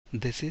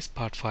This is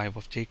part 5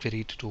 of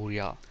jQuery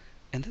tutorial.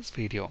 In this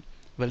video,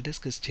 we'll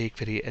discuss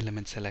jQuery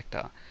element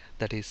selector,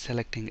 that is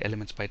selecting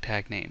elements by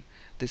tag name.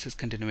 This is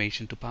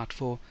continuation to part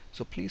 4,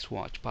 so please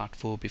watch part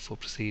 4 before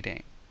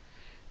proceeding.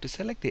 To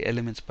select the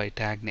elements by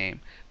tag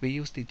name, we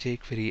use the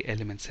jQuery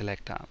element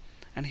selector.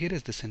 And here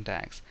is the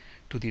syntax.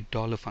 To the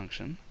dollar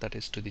function, that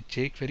is to the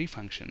jQuery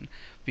function,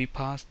 we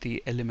pass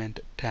the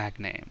element tag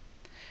name.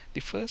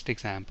 The first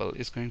example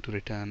is going to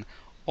return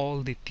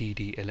all the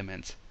TD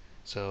elements.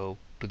 So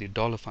to the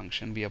dollar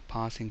function, we are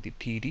passing the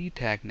TD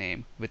tag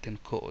name within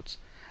quotes,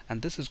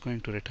 and this is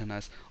going to return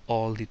us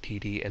all the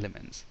TD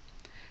elements.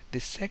 The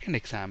second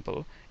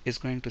example is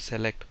going to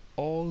select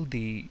all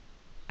the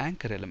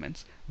anchor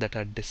elements that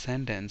are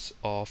descendants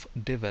of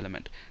div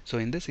element. So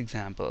in this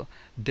example,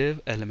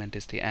 div element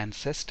is the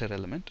ancestor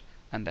element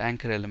and the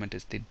anchor element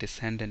is the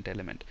descendant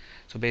element.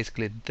 So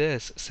basically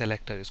this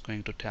selector is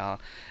going to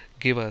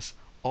give us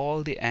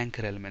all the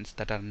anchor elements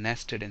that are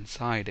nested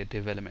inside a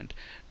div element,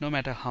 no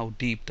matter how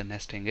deep the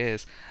nesting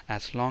is,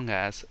 as long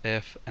as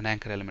if an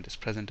anchor element is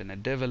present in a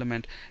div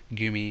element,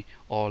 give me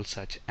all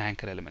such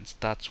anchor elements.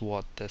 That's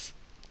what this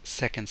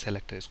second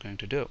selector is going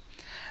to do.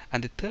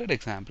 And the third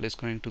example is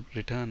going to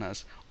return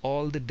us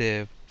all the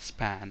div,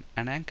 span,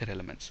 and anchor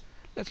elements.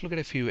 Let's look at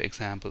a few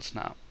examples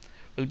now.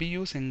 We'll be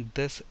using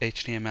this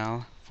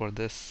HTML for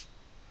this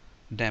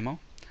demo,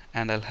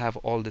 and I'll have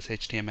all this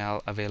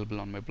HTML available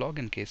on my blog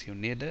in case you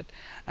need it,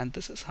 and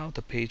this is how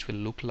the page will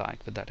look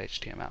like with that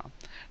HTML.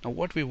 Now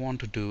what we want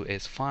to do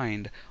is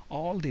find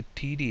all the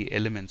TD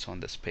elements on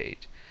this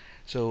page.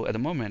 So at the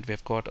moment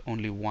we've got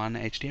only one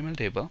HTML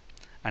table,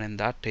 and in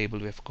that table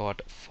we've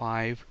got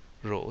 5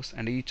 rows,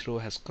 and each row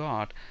has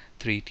got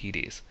 3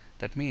 TDs.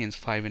 That means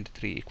 5 into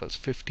 3 equals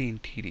 15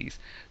 TDs.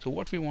 So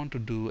what we want to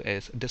do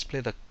is display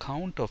the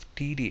count of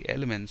TD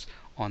elements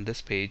on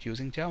this page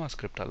using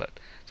JavaScript alert.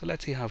 So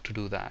let's see how to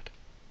do that.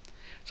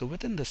 So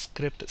within the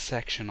script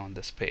section on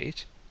this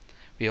page,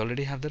 we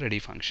already have the ready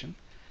function.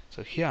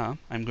 So here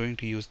I'm going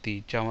to use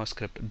the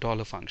JavaScript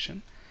dollar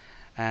function,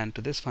 and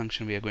to this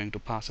function we are going to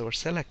pass our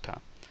selector.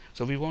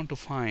 So we want to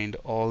find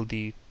all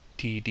the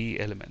TD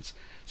elements.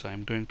 So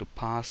I'm going to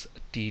pass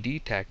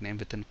TD tag name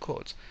within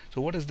quotes.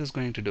 So what is this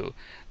going to do?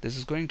 This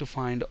is going to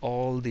find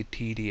all the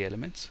TD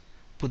elements,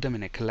 put them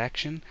in a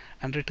collection,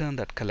 and return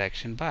that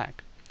collection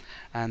back.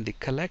 And the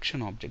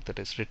collection object that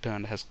is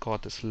returned has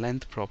got this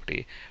length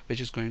property,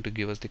 which is going to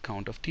give us the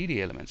count of TD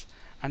elements,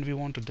 and we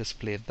want to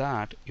display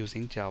that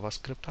using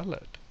JavaScript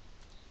alert.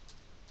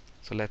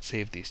 So let's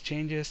save these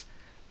changes,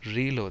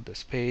 reload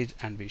this page,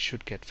 and we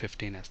should get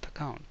 15 as the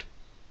count.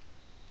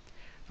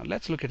 Now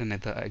let's look at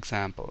another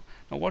example.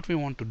 Now what we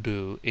want to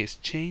do is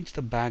change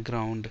the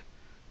background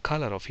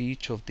color of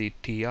each of the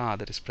TR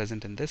that is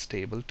present in this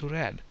table to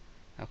red.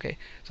 Okay,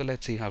 so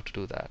let's see how to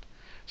do that.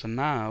 So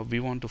now we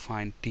want to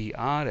find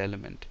TR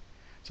element.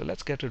 So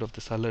let's get rid of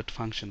this alert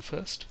function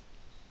first.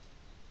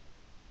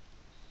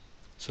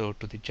 So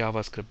to the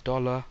JavaScript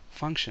dollar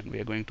function, we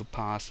are going to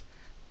pass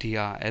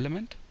TR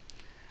element,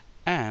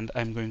 and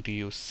I'm going to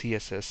use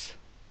CSS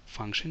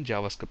function,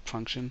 JavaScript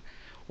function.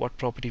 What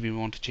property we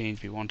want to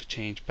change? We want to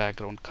change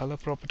background color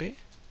property,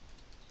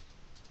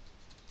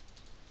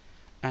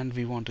 and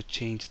we want to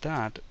change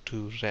that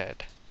to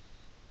red.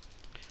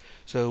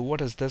 So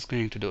what is this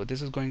going to do?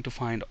 This is going to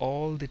find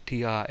all the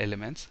TR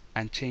elements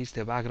and change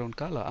their background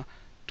color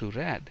to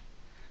red.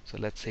 So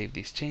let's save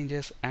these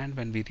changes, and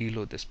when we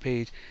reload this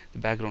page, the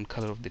background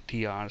color of the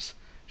TRs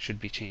should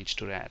be changed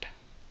to red.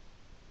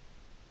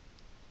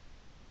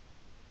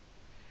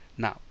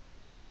 Now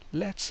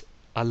let's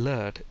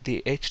alert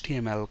the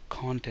HTML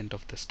content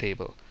of this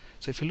table.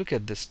 So if you look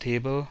at this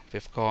table,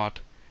 we've got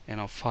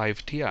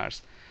 5 TRs.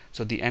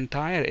 So the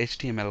entire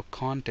HTML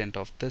content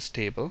of this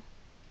table,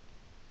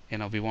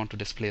 we want to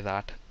display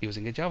that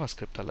using a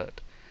JavaScript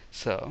alert.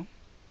 So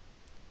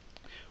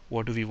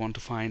what do we want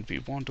to find? We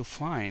want to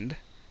find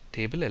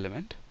table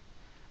element,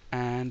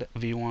 and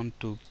we want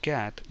to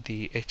get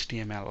the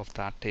HTML of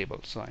that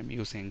table. So I'm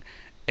using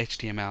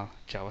HTML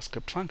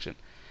JavaScript function,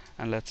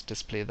 and let's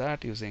display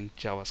that using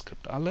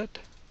JavaScript alert.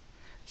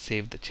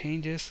 Save the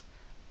changes,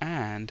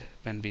 and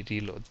when we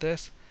reload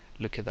this,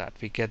 look at that,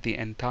 we get the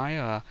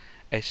entire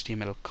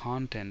HTML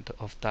content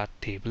of that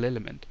table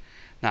element.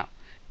 Now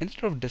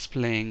instead of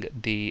displaying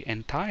the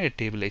entire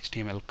table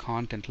HTML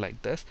content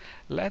like this,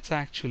 let's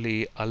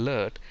actually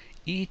alert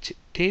each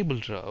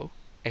table row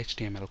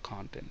HTML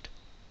content.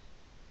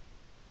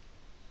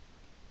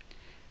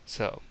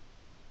 So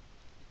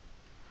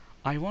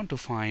I want to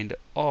find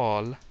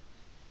all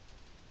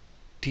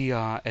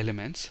TR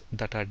elements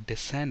that are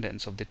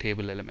descendants of the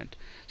table element.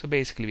 So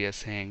basically we are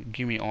saying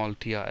give me all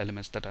TR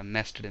elements that are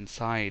nested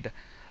inside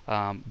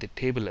the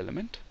table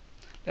element.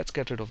 Let's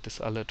get rid of this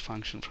alert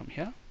function from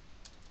here,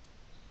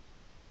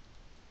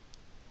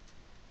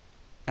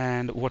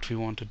 and what we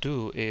want to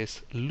do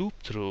is loop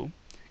through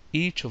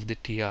each of the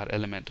TR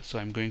element. So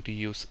I'm going to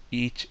use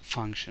each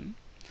function,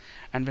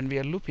 and when we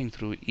are looping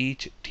through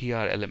each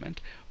TR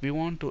element, we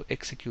want to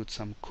execute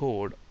some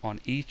code on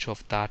each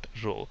of that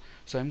row.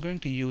 So I'm going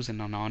to use an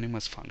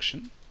anonymous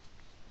function,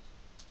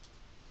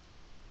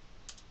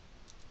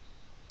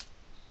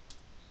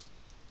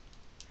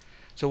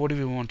 So what do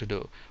we want to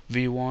do?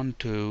 We want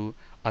to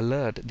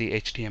alert the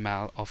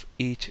HTML of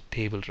each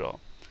table row.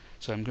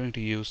 So I'm going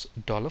to use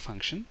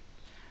 $function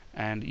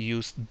and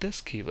use this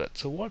keyword.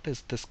 So what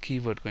is this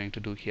keyword going to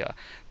do here?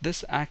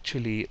 This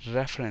actually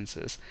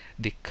references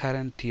the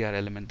current tr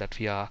element that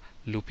we are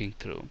looping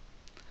through,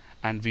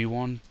 and we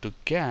want to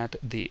get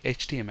the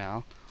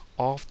HTML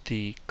of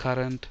the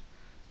current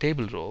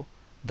table row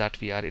that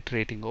we are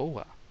iterating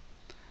over,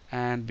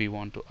 and we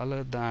want to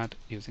alert that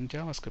using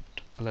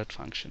JavaScript alert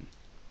function.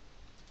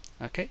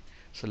 Okay,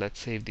 so let's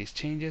save these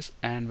changes,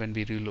 and when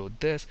we reload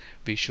this,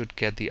 we should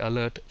get the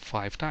alert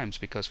 5 times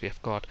because we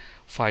have got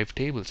 5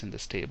 tables in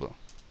this table.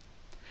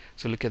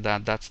 So look at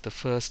that, that's the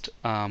first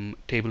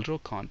table row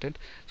content.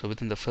 So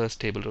within the first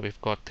table row,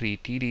 we've got 3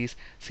 TDs,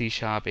 C#,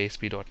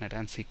 ASP.NET,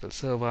 and SQL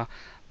Server.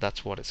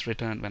 That's what is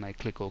returned. When I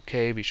click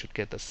OK, we should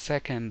get the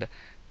second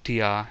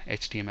TR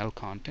HTML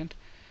content.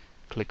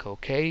 Click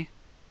OK,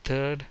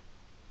 third,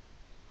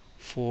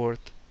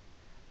 fourth,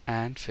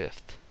 and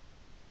fifth.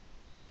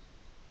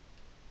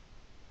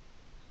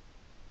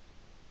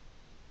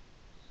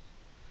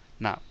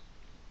 Now,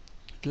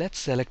 let's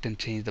select and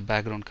change the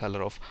background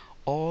color of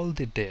all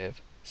the div,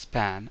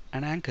 span,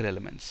 and anchor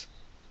elements.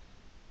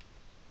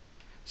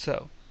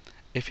 So,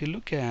 if you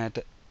look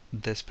at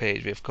this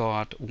page, we've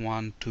got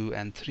 1, 2,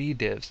 and 3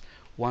 divs,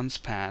 1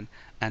 span,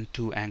 and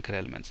 2 anchor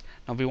elements.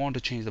 Now we want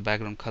to change the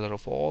background color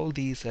of all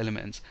these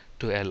elements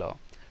to yellow.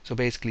 So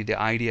basically the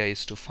idea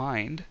is to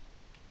find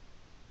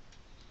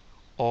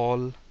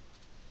all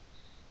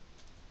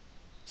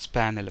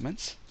span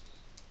elements,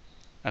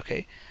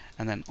 okay,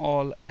 and then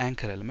all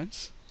anchor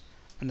elements,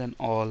 and then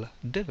all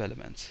div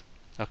elements.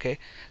 Okay,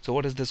 so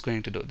what is this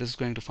going to do? This is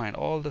going to find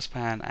all the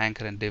span,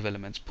 anchor, and div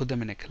elements, put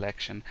them in a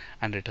collection,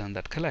 and return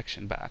that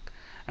collection back.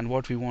 And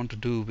what we want to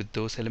do with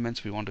those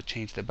elements, we want to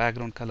change the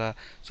background color.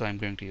 So I'm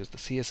going to use the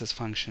CSS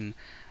function,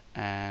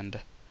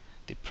 and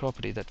the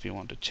property that we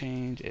want to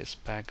change is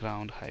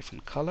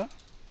background-color,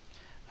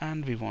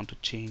 and we want to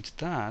change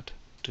that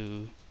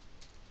to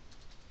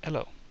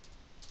yellow.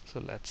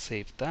 So let's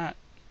save that,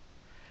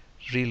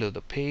 reload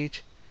the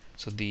page.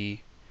 So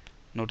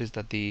notice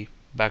that the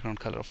background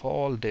color of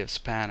all div,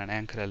 span, and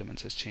anchor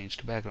elements is changed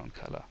to background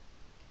color.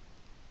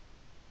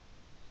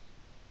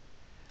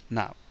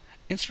 Now,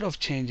 instead of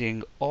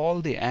changing all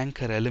the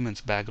anchor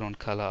elements background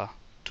color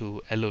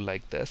to yellow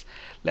like this,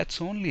 let's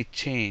only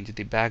change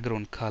the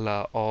background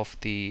color of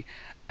the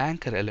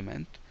anchor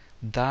element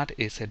that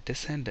is a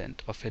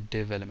descendant of a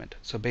div element.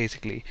 So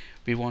basically,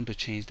 we want to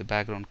change the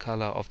background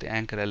color of the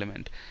anchor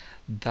element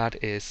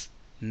that is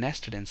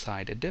nested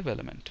inside a div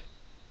element.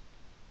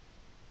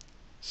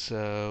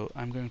 So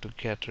I'm going to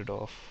get rid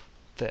of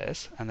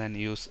this and then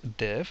use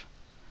div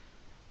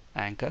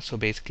anchor. So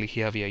basically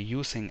here we are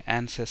using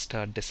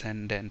ancestor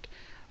descendant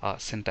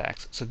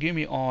syntax. So give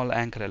me all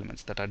anchor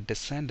elements that are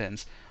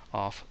descendants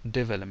of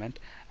div element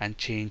and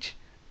change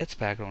its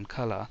background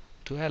color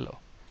to yellow.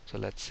 So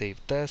let's save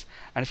this,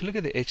 and if you look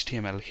at the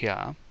HTML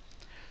here,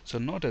 so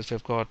notice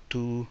we've got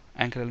 2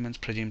 anchor elements,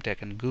 Prajim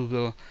Tech and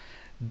Google.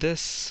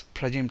 This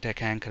Prajim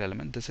Tech anchor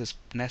element, this is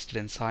nested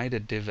inside a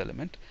div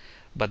element,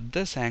 but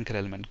this anchor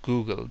element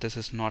Google, this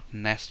is not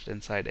nested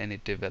inside any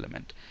div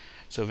element.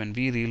 So when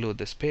we reload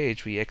this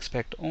page, we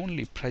expect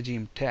only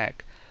Prajim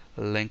Tech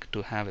link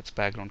to have its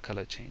background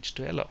color changed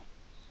to yellow.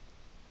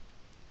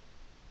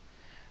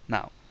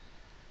 Now,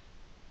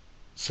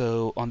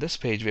 so on this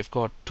page we've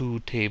got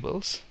 2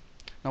 tables.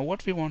 Now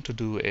what we want to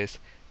do is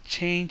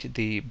change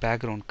the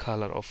background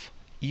color of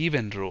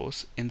even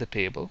rows in the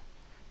table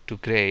to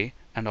gray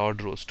and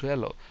odd rows to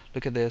yellow.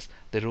 Look at this,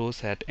 the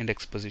rows at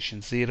index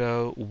position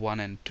 0, 1,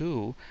 and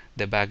 2,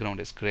 their background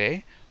is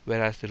gray,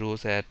 whereas the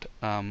rows at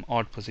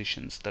odd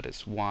positions, that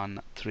is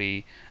 1,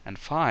 3, and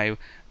 5,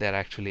 they're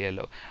actually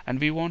yellow. And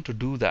we want to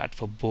do that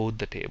for both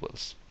the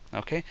tables.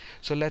 Okay,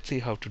 so let's see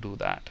how to do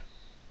that.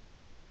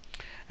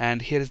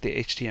 And here is the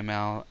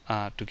HTML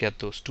to get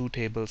those 2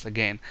 tables.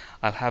 Again,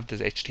 I'll have this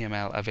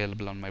HTML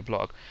available on my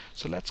blog.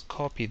 So let's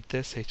copy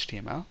this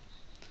HTML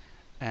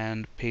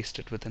and paste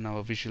it within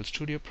our Visual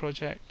Studio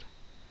project.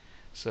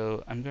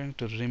 So I'm going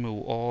to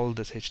remove all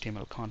this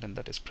HTML content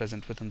that is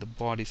present within the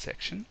body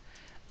section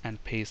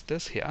and paste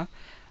this here.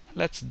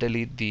 Let's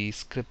delete the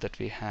script that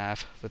we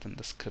have within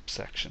the script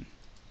section.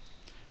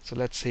 So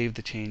let's save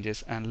the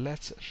changes and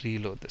let's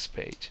reload this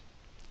page.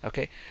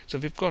 Okay, so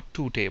we've got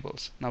 2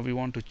 tables. Now we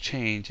want to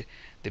change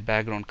the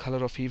background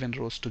color of even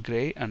rows to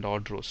gray and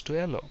odd rows to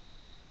yellow.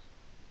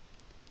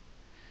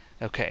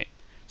 Okay,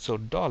 so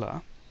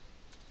 $.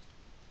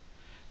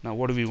 Now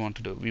what do we want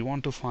to do? We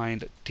want to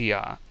find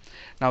tr.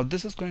 Now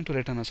this is going to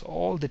return us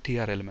all the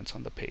tr elements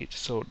on the page.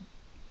 So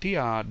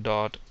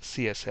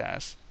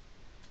tr.css.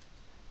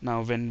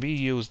 Now when we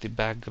use the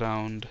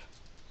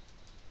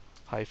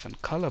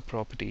background-color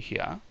property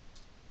here,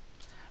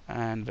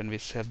 and when we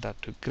set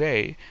that to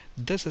gray,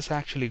 this is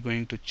actually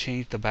going to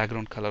change the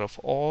background color of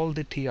all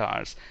the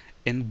TRs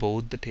in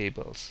both the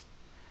tables.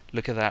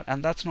 Look at that,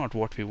 and that's not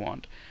what we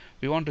want.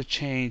 We want to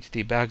change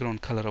the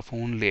background color of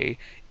only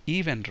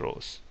even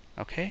rows.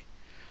 Okay,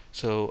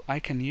 So I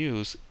can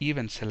use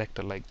even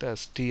selector like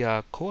this,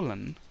 tr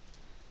colon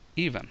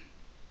even.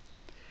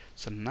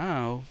 So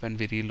now when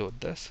we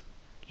reload this,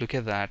 look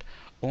at that,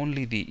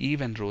 only the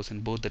even rows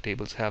in both the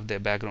tables have their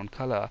background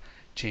color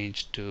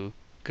changed to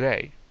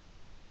gray.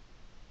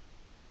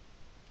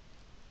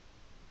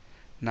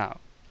 Now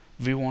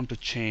we want to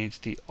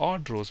change the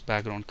odd rows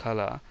background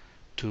color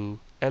to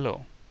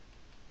yellow.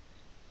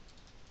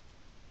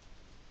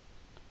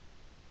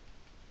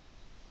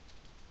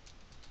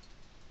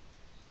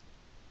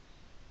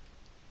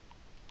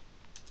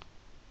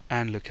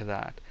 And look at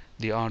that,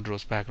 the odd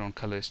rows background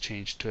color is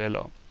changed to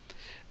yellow.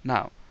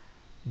 Now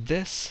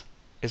this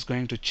is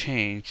going to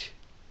change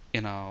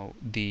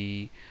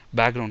the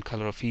background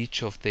color of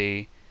each of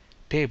the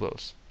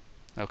tables.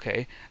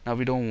 Okay, now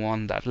we don't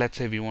want that. Let's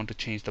say we want to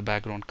change the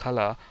background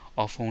color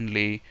of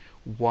only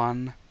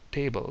one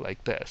table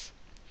like this.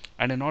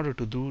 And in order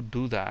to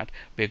do that,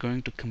 we're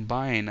going to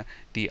combine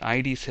the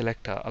ID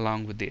selector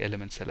along with the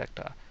element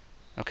selector.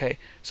 Okay,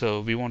 so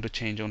we want to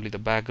change only the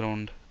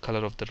background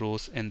color of the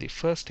rows in the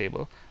first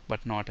table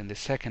but not in the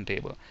second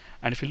table.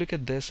 And if you look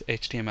at this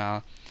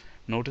HTML,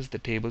 notice the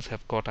tables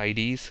have got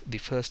IDs. The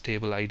first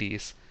table ID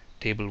is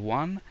table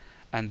 1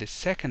 and the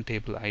second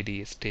table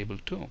ID is table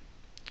 2.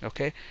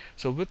 Okay,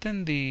 so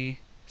within the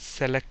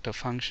selector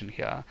function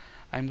here,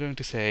 I'm going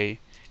to say,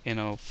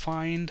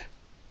 find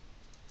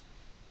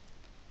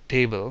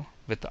table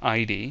with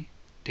ID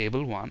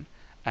table 1,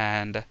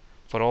 and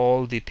for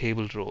all the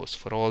table rows,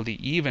 for all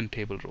the even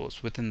table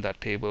rows within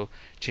that table,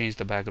 change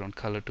the background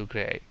color to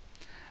gray.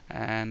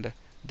 And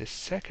the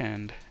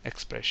second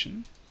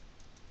expression,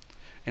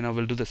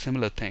 we'll do the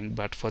similar thing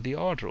but for the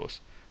odd rows.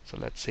 So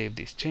let's save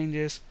these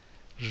changes,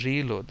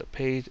 reload the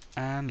page,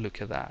 and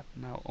look at that,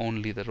 now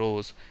only the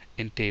rows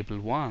in table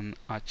 1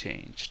 are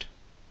changed.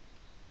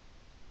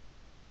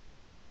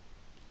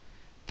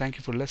 Thank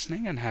you for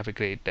listening and have a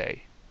great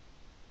day.